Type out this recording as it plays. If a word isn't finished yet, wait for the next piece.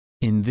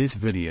In this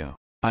video,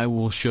 I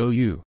will show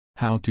you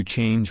how to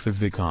change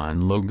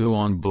Favicon logo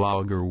on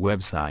Blogger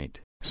website.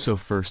 So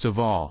first of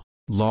all,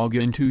 log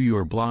into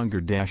your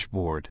Blogger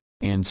dashboard,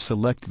 and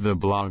select the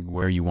blog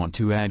where you want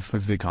to add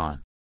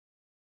Favicon.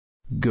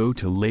 Go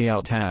to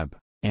Layout tab,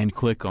 and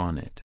click on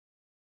it.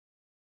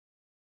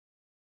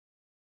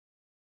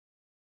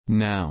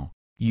 Now,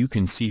 you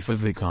can see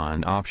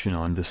Favicon option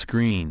on the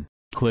screen.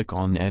 Click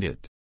on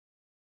Edit.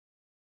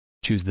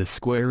 Choose the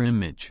square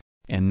image,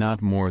 and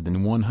not more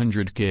than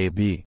 100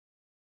 KB.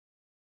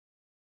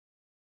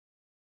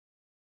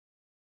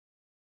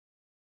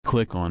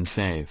 Click on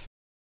Save.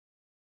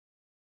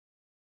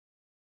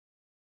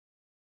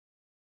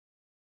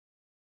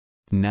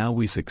 Now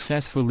we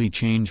successfully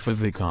changed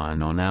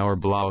Favicon on our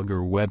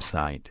Blogger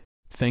website.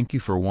 Thank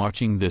you for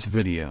watching this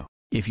video.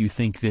 If you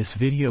think this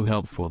video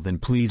helpful, then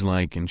please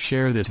like and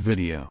share this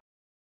video.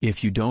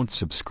 If you don't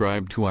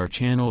subscribe to our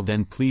channel,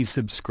 then please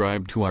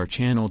subscribe to our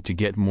channel to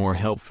get more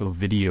helpful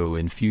video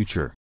in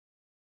future.